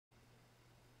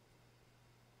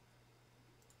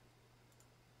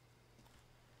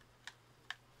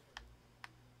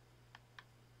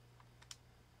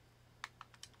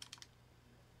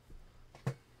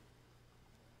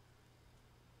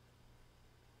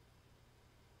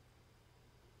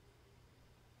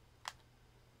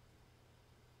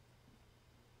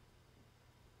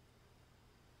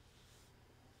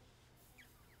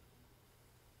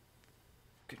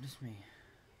Goodness me.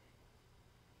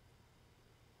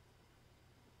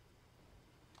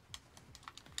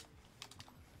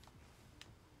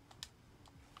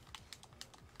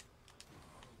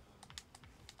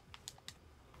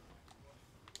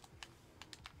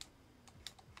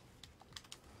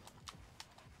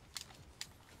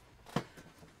 I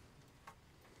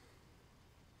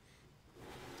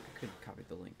could copy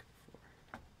the link before.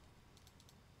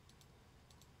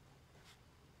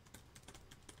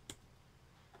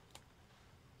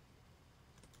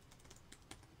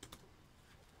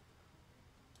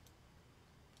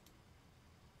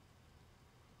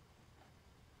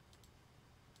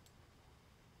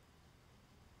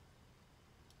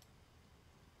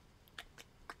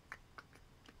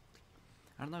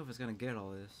 I don't know if it's gonna get all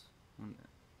this when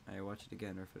I watch it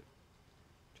again, or if it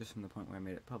just from the point where I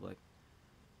made it public.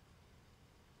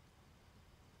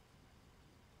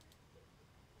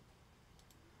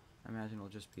 I imagine it'll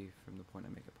just be from the point I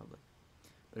make it public.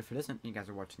 But if it isn't, you guys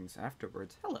are watching this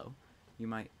afterwards. Hello, you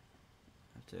might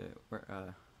have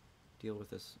to deal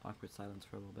with this awkward silence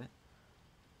for a little bit.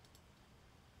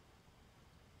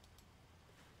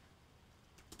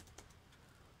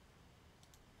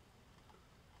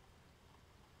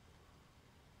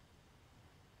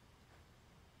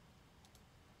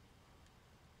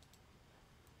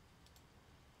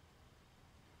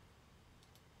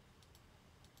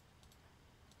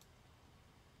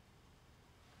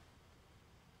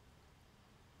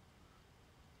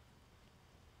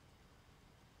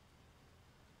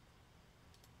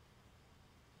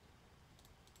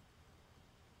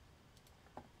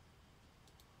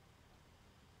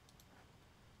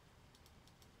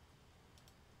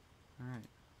 Alright,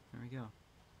 there we go.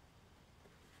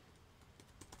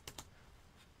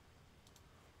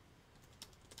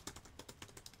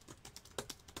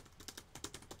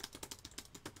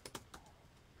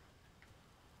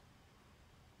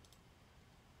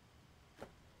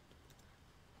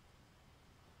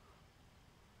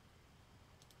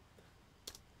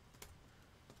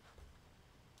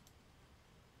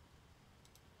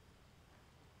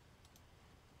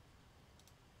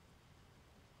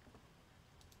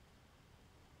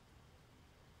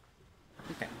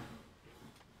 Okay.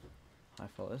 Hi,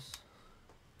 fellas.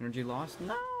 Energy lost?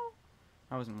 No!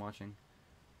 I wasn't watching.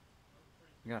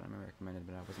 I got it recommended,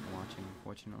 but I wasn't watching,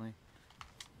 unfortunately.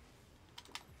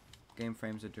 Game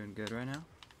frames are doing good right now.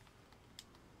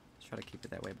 Let's try to keep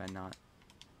it that way by not...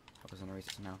 That wasn't a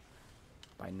racist now.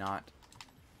 By not...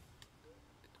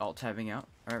 alt-tabbing out.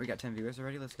 Alright, we got 10 viewers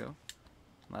already, let's go.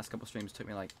 Last couple streams took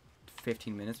me like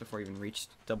 15 minutes before I even reached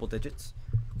double digits.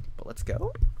 But let's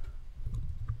go.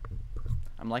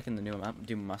 I'm liking the new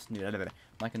Mustang.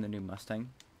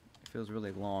 It feels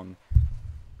really long.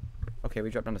 Okay,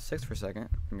 we dropped down to 6 for a second.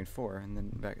 I mean 4, and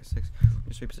then back at 6.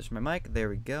 Just reposition my mic. There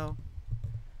we go.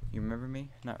 You remember me?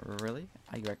 Not really.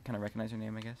 I kind of recognize your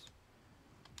name, I guess.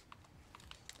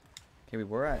 Okay, we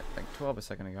were at like 12 a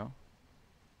second ago.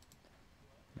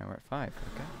 Now we're at 5.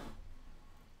 Okay.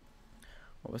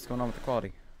 What's going on with the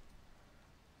quality?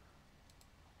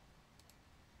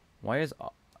 Why is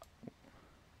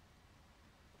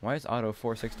auto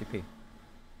 460p?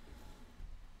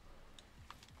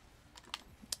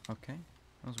 Okay,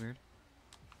 that was weird.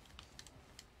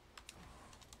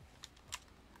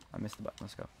 I missed the button.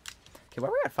 Let's go. Okay, why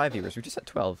are we at 5 viewers? We're just at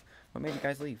 12. What made you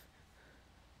guys leave?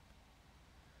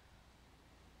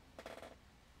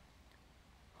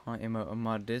 Hi,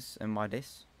 Amadis.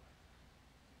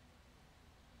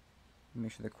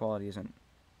 Make sure the quality isn't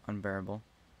unbearable.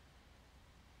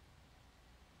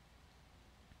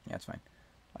 Yeah, it's fine.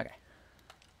 Okay.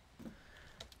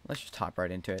 Let's just hop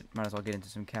right into it. Might as well get into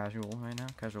some casual right now.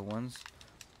 Casual ones.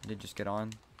 I did just get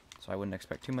on, so I wouldn't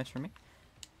expect too much from me.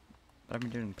 But I've been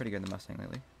doing pretty good in the Mustang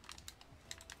lately.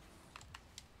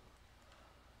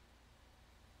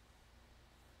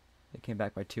 They came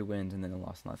back by 2 wins and then they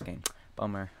lost the last game.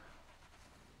 Bummer.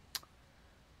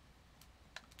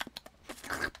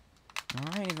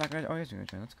 Alright, he's not gonna. Oh, he's gonna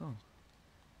join. Let's go.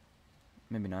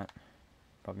 Maybe not.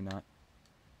 Probably not.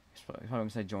 He's probably gonna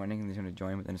say joining and he's gonna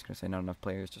join, but then it's gonna say not enough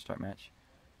players to start match.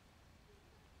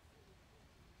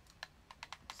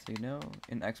 So, you know,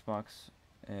 in Xbox,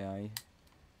 AI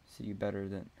see you better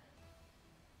than.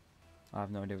 I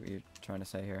have no idea what you're trying to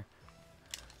say here.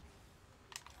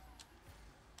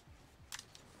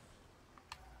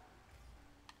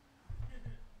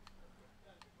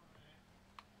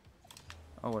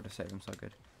 Oh, what a save. I'm so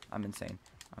good. I'm insane.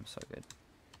 I'm so good.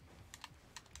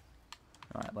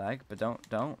 Alright, lag, but don't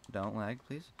lag,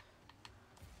 please.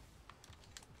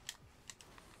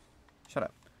 Shut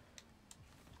up.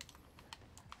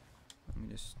 Let me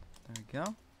just, there we go.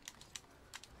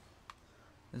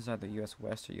 This is either US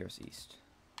West or US East.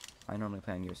 I normally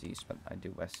play on US East, but I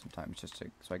do West sometimes just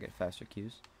so I get faster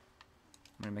cues.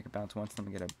 I'm gonna make a bounce once, then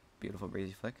I'm gonna get a beautiful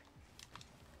breezy flick.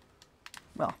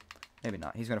 Well, maybe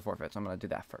not. He's gonna forfeit, so I'm gonna do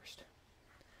that first.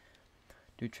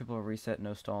 Do triple reset,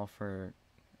 no stall for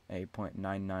a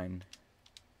 0.99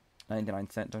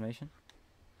 donation.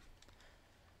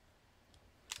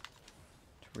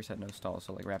 Triple reset, no stall,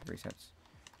 so like rapid resets.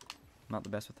 I'm not the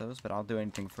best with those, but I'll do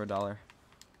anything for $1.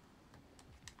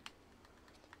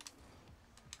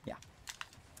 Yeah.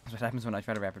 That's what happens when I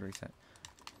try to rapid reset.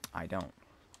 I don't.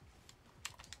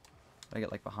 I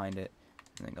get like behind it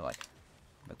and then go like,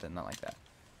 but then not like that.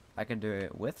 I can do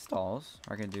it with stalls,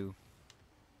 or I can do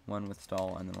one with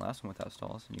stall and then the last one without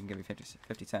stalls, and you can give me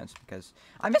 50 cents because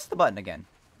I missed the button again.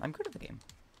 I'm good at the game.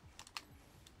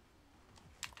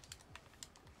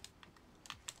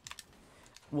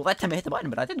 Well, that time I hit the button,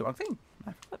 but I did the wrong thing.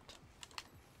 I flipped.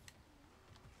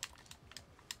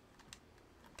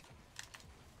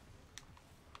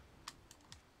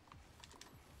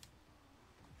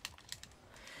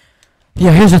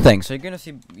 Yeah, here's the thing. So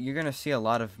you're gonna see a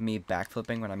lot of me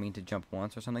backflipping when I mean to jump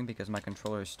once or something because my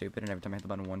controller is stupid and every time I hit the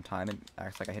button one time it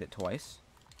acts like I hit it twice.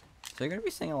 So you're gonna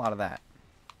be seeing a lot of that.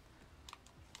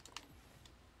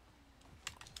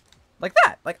 Like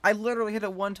that. Like I literally hit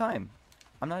it one time.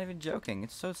 I'm not even joking.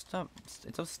 It's so It's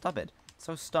so stupid. It's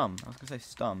so stum. I was gonna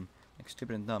say stum. Like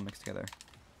stupid and dumb mixed together.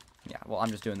 Yeah, well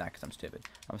I'm just doing that because I'm stupid.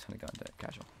 I'm just gonna go into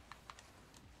casual.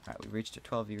 Alright, we reached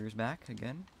 12 years back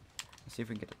again. Let's see if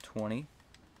we can get to 20.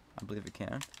 I believe we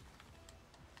can.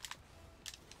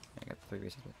 I got 3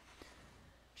 races.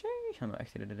 Sheesh, I'm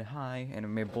exited it high.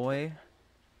 And my boy,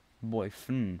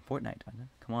 Fortnite.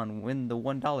 Come on, win the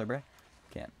 $1, bruh.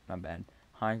 Can't, not bad.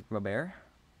 Hi, Robert.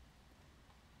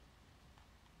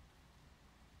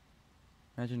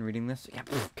 Imagine reading this. Yeah,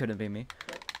 couldn't be me.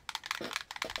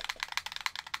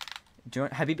 Join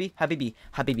Habibi.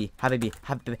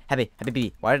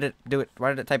 Why did it do it? Why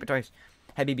did it type it twice?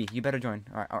 Habibi, you better join,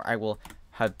 or I will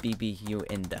Habibi you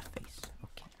in the face.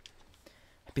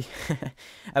 Okay.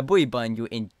 A boy bun you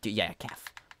in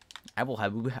calf. I will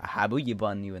Habu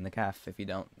bun you in the calf if you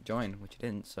don't join, which you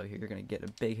didn't. So you're gonna get a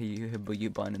big Habu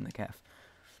bun in the calf.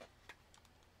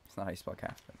 It's not how you spell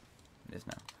calf, but it is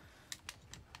now.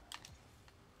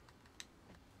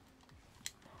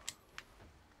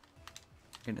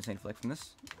 Get an insane flick from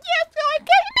this. Yes,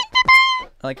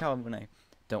 I like how when I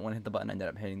don't want to hit the button, I ended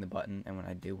up hitting the button, and when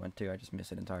I do want to, I just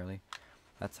miss it entirely.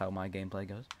 That's how my gameplay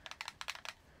goes.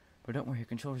 But don't worry, your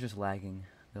controller's just lagging.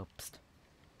 They'll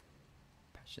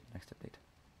patch it next update.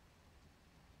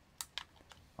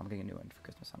 I'm getting a new one for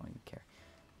Christmas, I don't even care.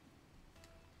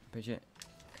 Bridget.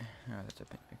 Oh, that's a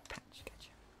big patch. Gotcha.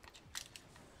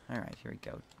 Alright, here we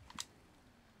go.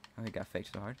 Oh, he got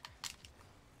faked so hard.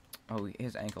 Oh,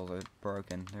 his ankles are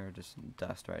broken. They're just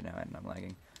dust right now, and I'm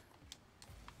lagging.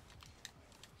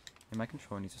 And my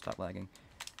controller needs to stop lagging.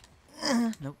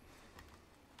 Nope.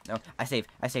 No, I saved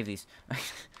these.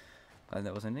 Glad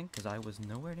that was ending, because I was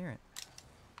nowhere near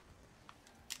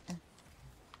it.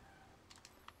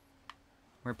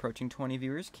 We're approaching 20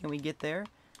 viewers. Can we get there?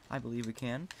 I believe we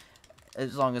can.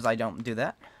 As long as I don't do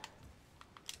that.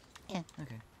 Yeah,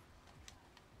 okay.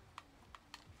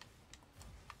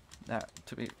 That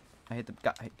took me... I hit the...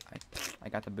 I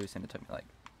got the boost, and it took me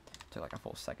like a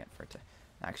full second for it to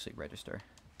actually register.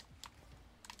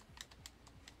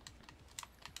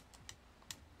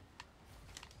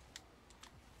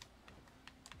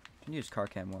 Can use car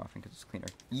cam more often because it's cleaner.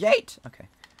 Yeet! Okay.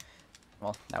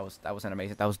 Well, that was an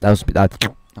amazing. That was an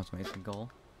amazing goal.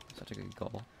 Such a good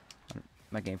goal.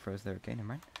 My game froze there. Okay, never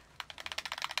mind.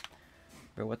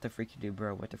 Bro, what the freak you do,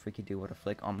 bro? What the freak you do? What a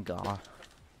flick! Oh my god.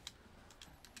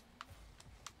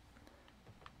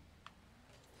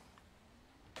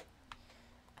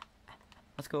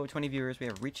 Let's go, 20 viewers. We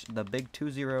have reached the big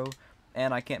 2-0,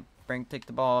 and I can't take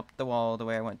the ball up the wall the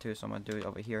way I want to, so I'm gonna do it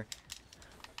over here.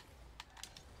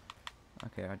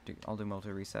 Okay, I'll do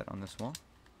multi reset on this wall.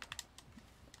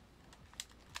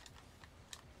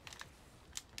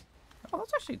 Oh,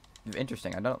 that's actually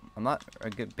interesting. I'm not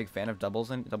a big fan of double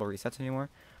resets anymore.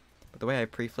 But the way I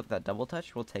pre-flip that double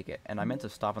touch, we'll take it. And I meant to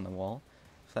stop on the wall,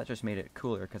 so that just made it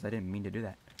cooler because I didn't mean to do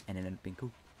that, and it ended up being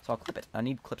cool. So I'll clip it. I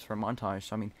need clips for montage.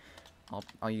 So I mean,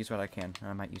 I'll use what I can.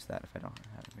 I might use that if I don't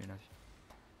have it. Very nice.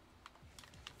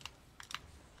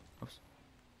 Oops.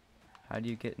 How do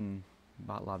you get in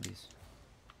bot lobbies?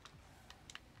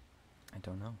 I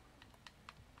don't know.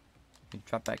 You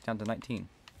drop back down to 19.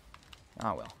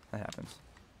 Ah, well, that happens.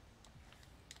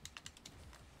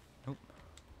 Nope.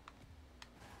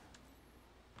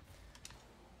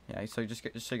 Yeah, so just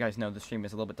so you guys know, the stream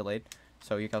is a little bit delayed.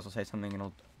 So you guys will say something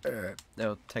and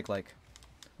it'll take like,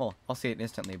 well, I'll see it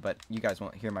instantly, but you guys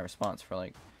won't hear my response for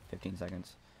like 15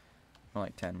 seconds. More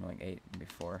like 10, more like 8, maybe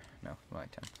 4. No, more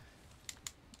like 10.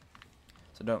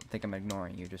 So don't think I'm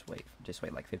ignoring you. Just wait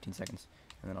like 15 seconds,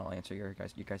 and then I'll answer you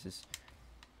guys'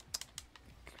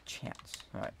 chance.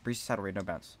 All right, breeze saddle rate, no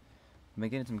bounce. I'm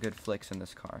getting some good flicks in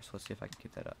this car, so let's see if I can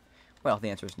keep that up. Well, the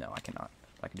answer is no, I cannot.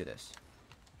 I can do this.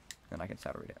 Then I can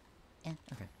saddle rate it. Yeah,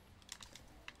 okay.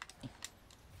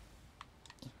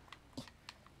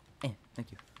 Thank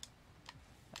you.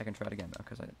 I can try it again, though,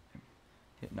 because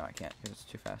no, I can't, because it's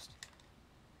too fast.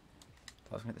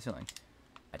 I was going to hit the ceiling.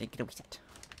 I didn't get a reset.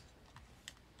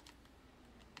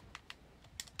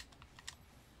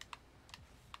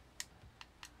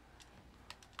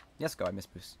 Yes, go, I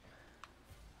missed boost.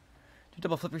 Do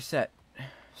double flip reset.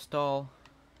 Stall.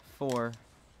 4.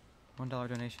 $1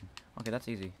 donation. Okay, that's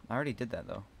easy. I already did that,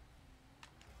 though.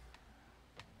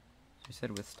 She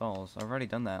said with stalls. I've already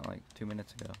done that like 2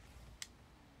 minutes ago.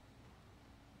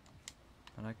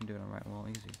 And I can do it on right wall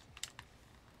easy.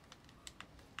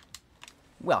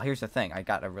 Well, here's the thing. I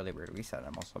got a really weird reset.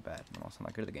 I'm also bad. I'm also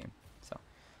not good at the game. So,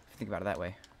 if you think about it that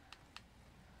way.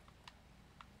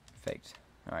 Faked.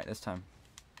 Alright, this time.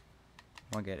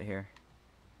 I'll get it here.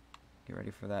 Get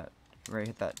ready for that. Get ready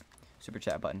to hit that super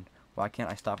chat button. Why can't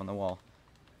I stop on the wall?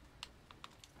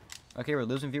 Okay, we're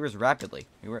losing viewers rapidly.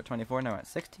 We were at 24, now we're at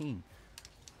 16.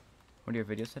 What are your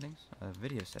video settings?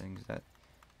 Video settings,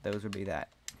 those would be that.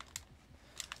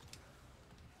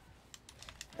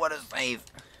 What a save!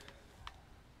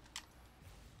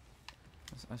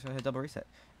 I should hit double reset.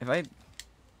 If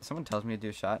someone tells me to do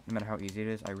a shot, no matter how easy it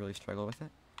is, I really struggle with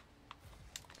it.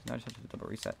 Now I just have to do double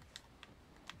reset.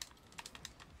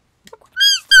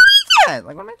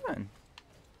 Like, what am I doing?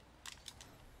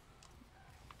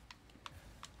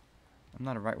 I'm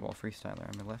not a right wall freestyler.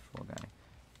 I'm a left wall guy.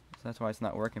 So that's why it's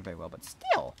not working very well. But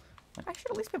still, like, I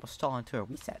should at least be able to stall into a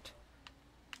reset.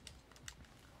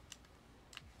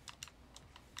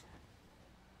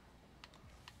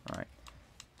 Alright.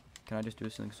 Can I just do a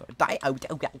ceiling star? Die out!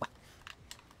 I'm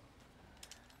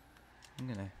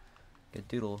gonna get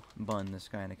doodle bun this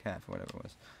guy in a calf or whatever it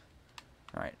was.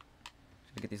 Alright.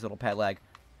 Get these little pad lag.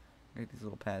 Get these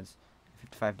little pads.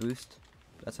 55 boost.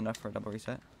 That's enough for a double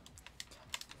reset.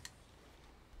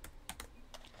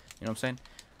 You know what I'm saying?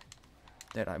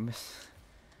 Dude, I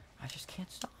just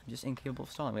can't stall. I'm just incapable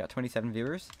of stalling. We got 27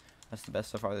 viewers. That's the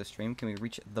best so far of this stream. Can we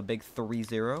reach the big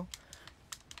 3-0?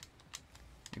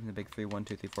 Even the big 3, 1,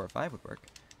 2, 3, 4, 5 would work.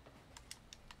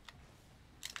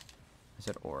 I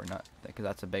said or, not, because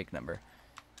that's a big number.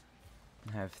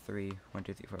 I have 3, 1,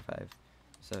 2, 3, 4, 5,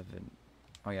 7.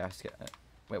 Oh yeah,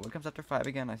 wait, what comes after 5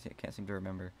 again? I can't seem to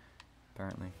remember,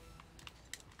 apparently.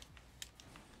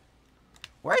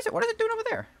 Where is it? What is it doing over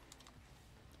there?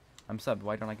 I'm subbed.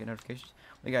 Why don't I get notifications?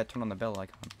 Well, you gotta turn on the bell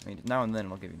icon. I mean, now and then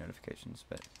it'll give you notifications,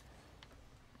 but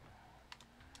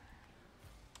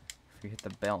if you hit the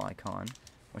bell icon,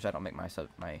 which I don't make my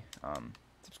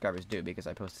subscribers do because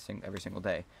I post every single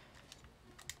day,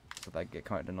 so that get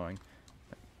kind of annoying.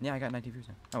 But yeah, I got 90 views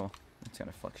now. Oh well, it's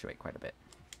gonna fluctuate quite a bit.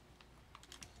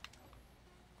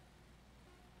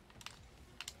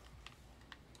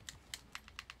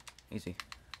 Easy.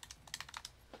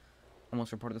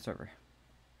 Almost reported the server.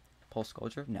 Pulse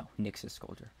Sculpture? No, Nix's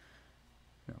Sculpture.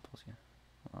 No, Pulse, yeah.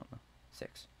 I don't know.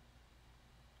 6.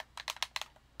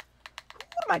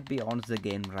 What might be on the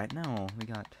game right now? We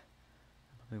got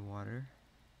probably water.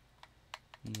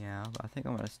 Yeah, but I think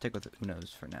I'm gonna stick with the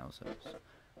Unos for now, so.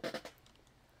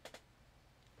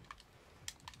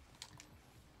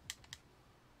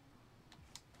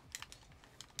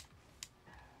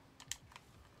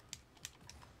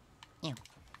 Yeah.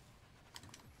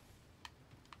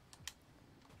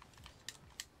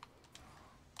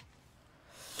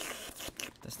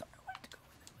 That's not where I wanted to go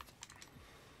with it.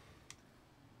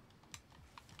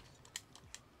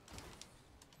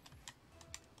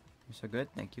 You're so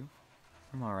good, thank you.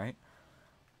 I'm alright.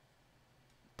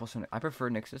 I prefer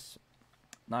Nixus,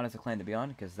 not as a clan to be on,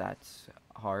 because that's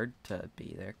hard to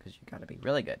be there, because you gotta be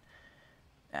really good.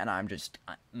 And I'm just,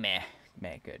 meh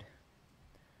good.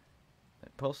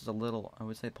 But Pulse is a little, I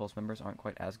would say Pulse members aren't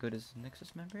quite as good as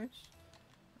Nixus members,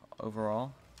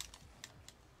 overall.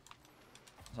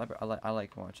 So I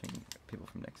like watching people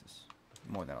from Nixus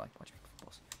more than I like watching people from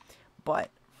Pulse. But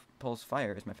Pulse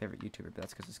Fire is my favorite YouTuber, but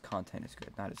that's because his content is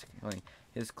good, not his killing.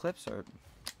 His clips are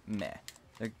meh.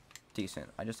 They're decent.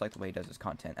 I just like the way he does his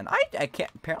content, and I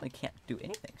apparently can't do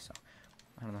anything. So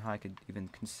I don't know how I could even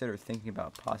consider thinking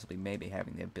about possibly maybe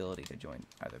having the ability to join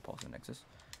either Pulse or Nexus.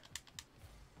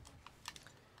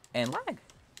 And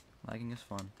lagging is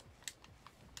fun.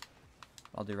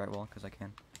 I'll do right well because I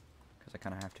can. Because I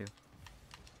kind of have to.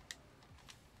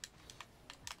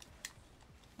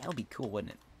 That would be cool,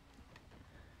 wouldn't it?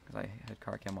 Because I had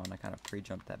car cam on, I kind of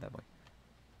pre-jumped that bad boy.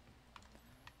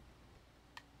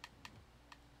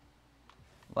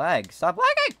 Lag! Stop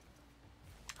lagging!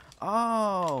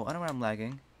 Oh, I know why I'm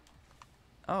lagging.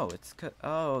 Oh, it's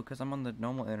because I'm on the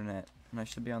normal internet, and I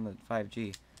should be on the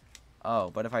 5G.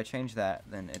 Oh, but if I change that,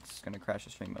 then it's gonna crash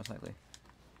the stream most likely.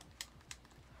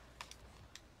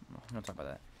 Don't talk about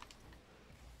that.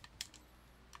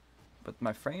 But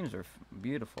my frames are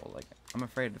beautiful. Like, I'm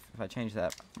afraid if I change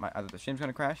that, either the stream's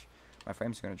gonna crash, my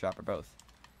frames are gonna drop, or both.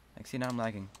 Like, see, now I'm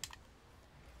lagging.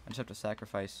 I just have to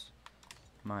sacrifice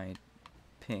my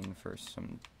ping for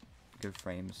some good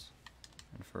frames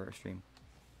and for a stream.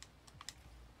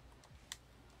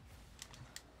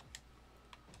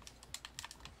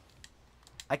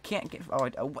 I can't get. Oh,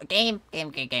 game.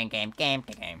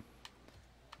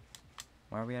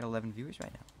 Why are we at 11 viewers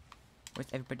right now? Where's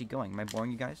everybody going? Am I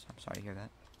boring you guys? I'm sorry to hear that.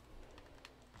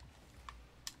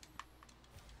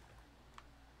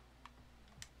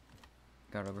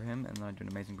 Got over him, and then I do an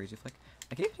amazing breezy flick.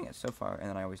 I keep hitting it so far, and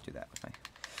then I always do that with my.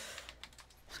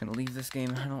 Just gonna leave this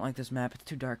game. I don't like this map. It's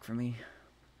too dark for me.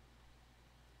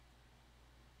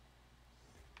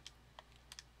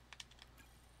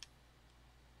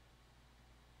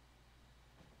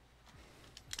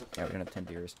 Yeah, we're gonna have 10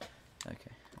 viewers.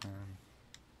 Okay.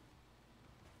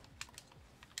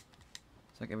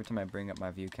 It's like every time I bring up my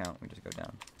view count, we just go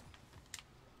down.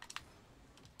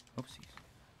 Oopsies.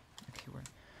 Okay, where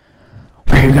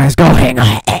are you guys going?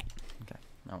 Okay.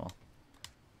 Oh well.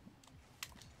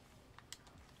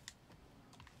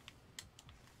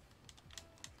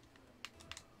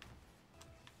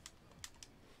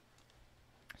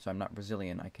 So I'm not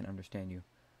Brazilian. I can understand you.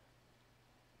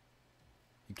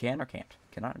 You can or can't?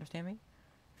 Cannot understand me?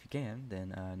 If you can,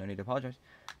 then no need to apologize.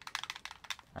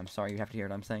 I'm sorry you have to hear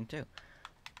what I'm saying too.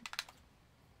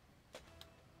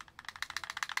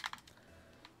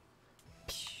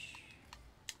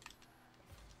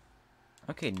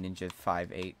 Okay, Ninja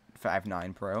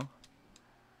 5859 Pro.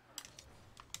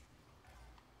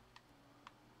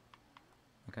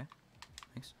 Okay,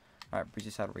 thanks. Alright, breezy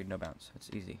saddle read, no bounce. It's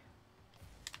easy.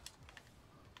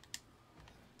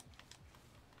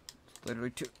 It's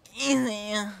literally too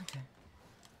easy. Okay.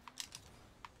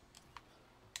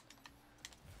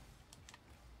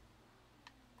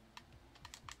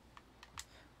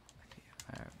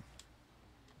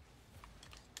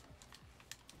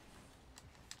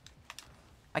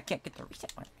 I can't get the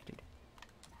reset one, dude.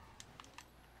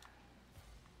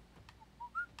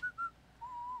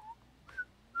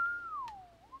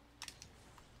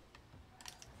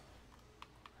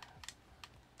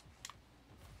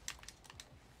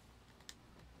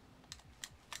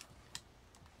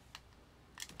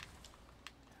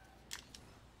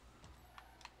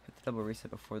 Hit the double reset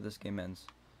before this game ends.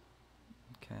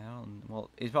 Okay, well,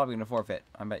 he's probably gonna forfeit.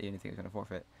 I bet you anything he's gonna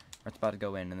forfeit. Or it's about to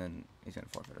go in and then he's gonna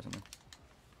forfeit or something.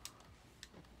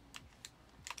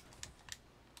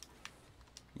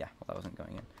 Yeah, well, that wasn't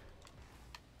going in.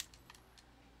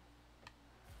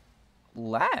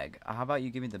 Lag! How about you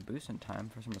give me the boost in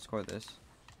time for someone to score this?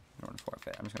 I don't want to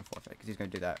forfeit. I'm just going to forfeit because he's going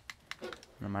to do that.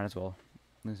 And I might as well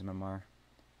lose my MR. Are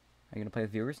you going to play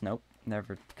with viewers? Nope.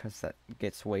 Never, because that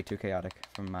gets way too chaotic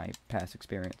from my past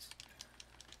experience.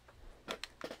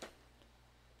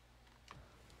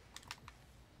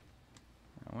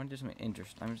 I want to do something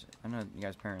interesting. I know you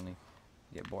guys apparently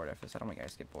get bored after this. I don't want you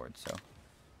guys to get bored, so...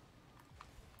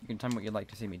 You can tell me what you'd like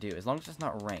to see me do, as long as it's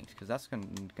not ranked, because that's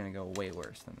gonna go way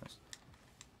worse than this.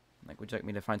 Like, would you like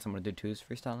me to find someone to do twos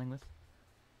freestyling with?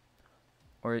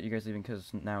 Or are you guys leaving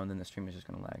because now and then the stream is just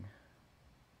gonna lag?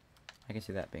 I can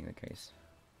see that being the case.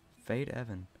 Fade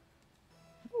Evan.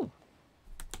 Ooh. You know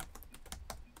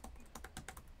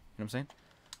what I'm saying?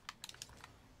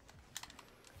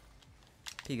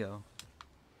 Pigo.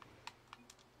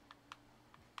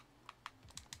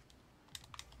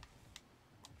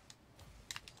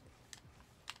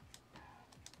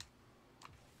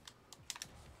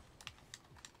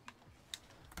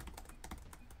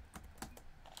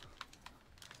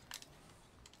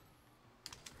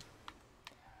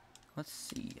 Let's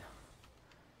see.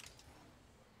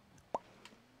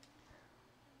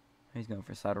 He's going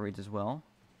for saddle reads as well.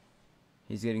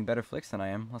 He's getting better flicks than I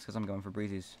am. That's because I'm going for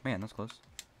breezies. Man, that's close.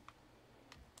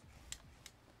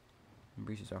 And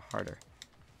breezies are harder.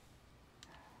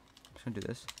 I'm just gonna do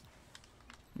this.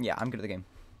 Yeah, I'm good at the game.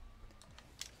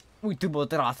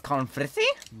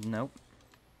 Nope.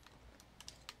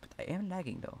 But I am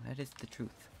lagging though. That is the truth.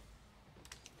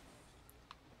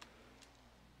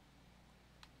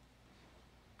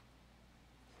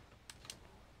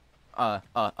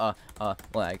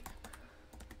 Lag.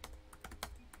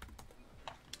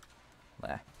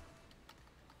 Lag.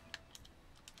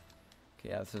 Okay,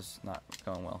 yeah, this is not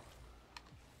going well.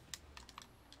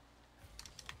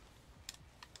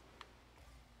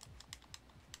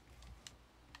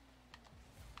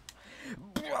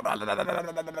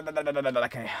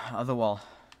 Okay, other wall.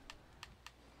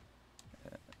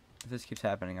 If this keeps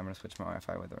happening, I'm gonna switch my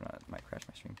Wi-Fi, whether or not it might crash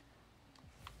my stream.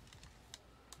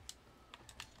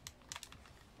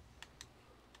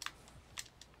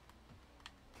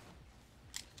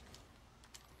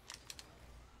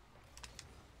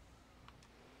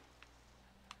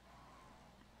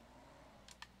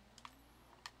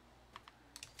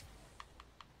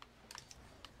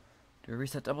 Do a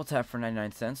reset double tap for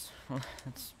 99 cents. Well,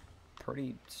 that's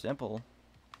pretty simple.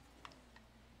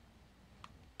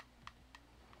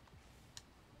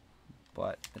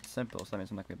 But it's simple, so that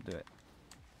means I'm not going to be able to do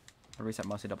it. A reset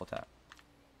must be double tap.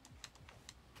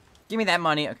 Give me that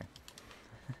money! Okay.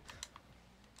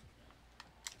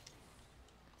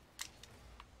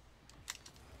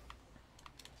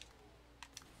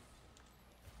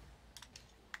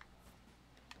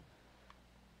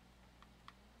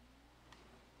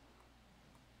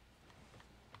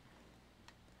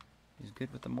 He's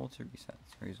good with the multi resets,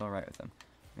 or he's alright with them.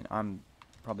 I mean, I'm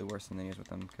probably worse than he is with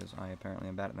them, because I apparently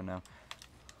am bad at them now.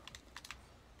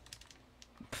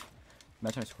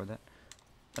 Imagine I scored that.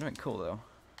 That'd have been cool, though.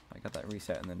 I got that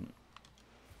reset, and then...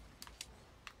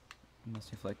 must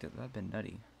deflect it. That'd been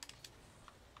nutty.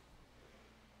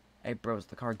 Hey, bros,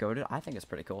 the car goated? I think it's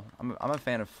pretty cool. I'm a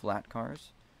fan of flat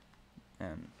cars.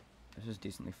 And this is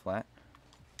decently flat.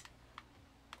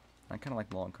 I kind of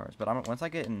like long cars, but once I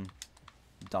get in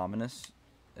Dominus,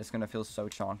 it's gonna feel so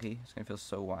chonky. It's gonna feel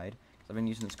so wide. 'Cause I've been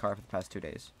using this car for the past 2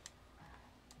 days.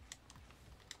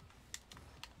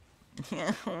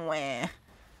 I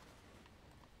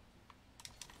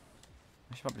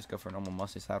should probably just go for a normal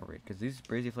musty saddle read, because these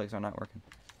breezy flakes are not working.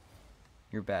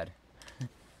 You're bad.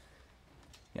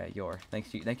 Yeah,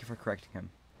 thank you for correcting him.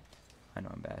 I know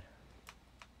I'm bad.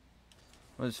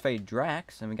 Well, there's Fade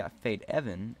Drax, and we got Fade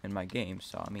Evan in my game,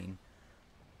 so I mean...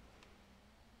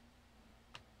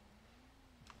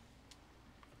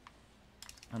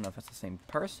 I don't know if that's the same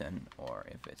person, or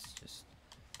if it's just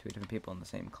 2 different people in the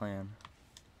same clan.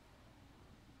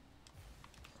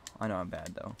 I know I'm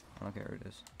bad, though. I don't care who it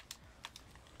is.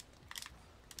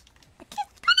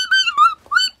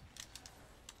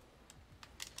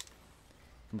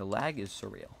 And the lag is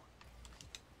surreal.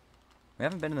 We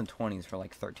haven't been in the 20s for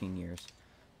like 13 years.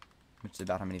 Which is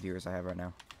about how many viewers I have right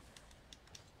now.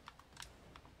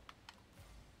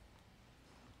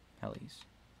 Hellies.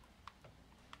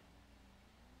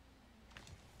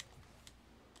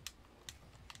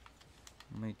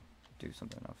 Let me do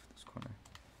something off this corner.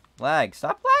 Lag!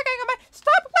 Stop lagging!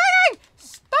 Stop lagging!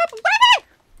 Stop lagging!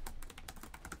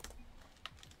 You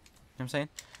know what I'm saying?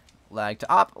 Lag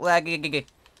to op! Lag!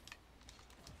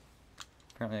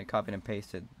 Apparently I copied and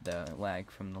pasted the lag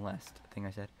from the last thing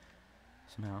I said.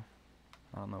 Somehow.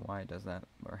 I don't know why it does that,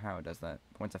 or how it does that.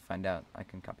 Once I find out, I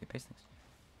can copy and paste things.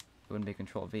 It wouldn't be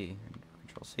Control V and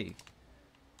Control C.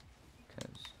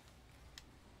 Because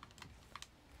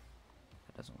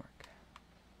that doesn't work.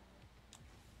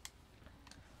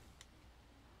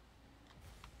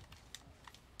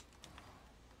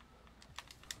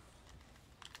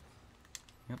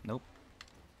 Yep, nope.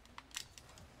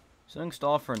 So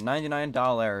install for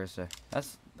 $99.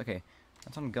 That's okay.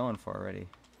 That's what I'm going for already.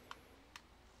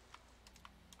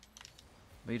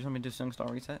 But you just want me to do Sung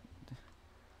Star reset?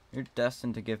 You're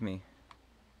destined to give me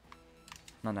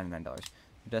not $99.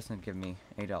 You're destined to give me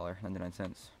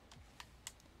 $8.99.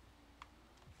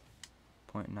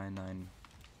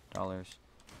 $0.99.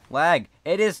 Lag!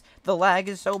 It is the lag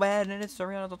is so bad and it's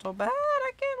surreal, it's so bad.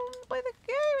 I can't play the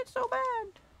game, it's so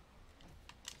bad.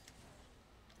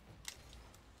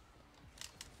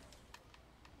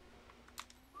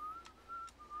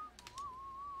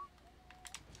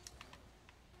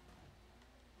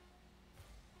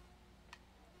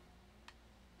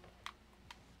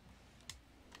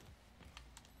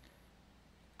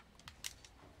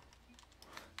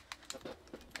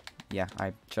 Yeah,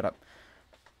 shut up.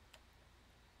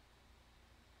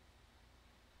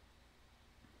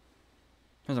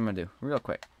 Here's what I'm gonna do, real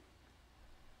quick.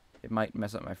 It might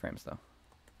mess up my frames though.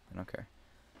 I don't care.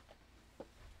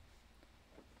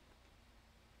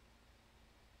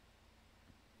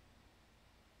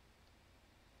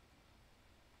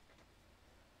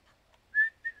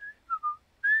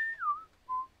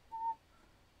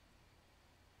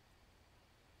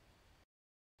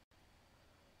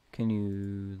 Can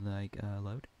you, like,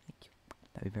 load? Thank you.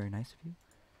 That'd be very nice of you.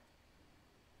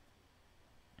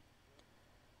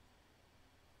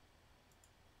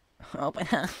 Open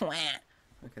up.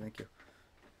 Okay, thank you.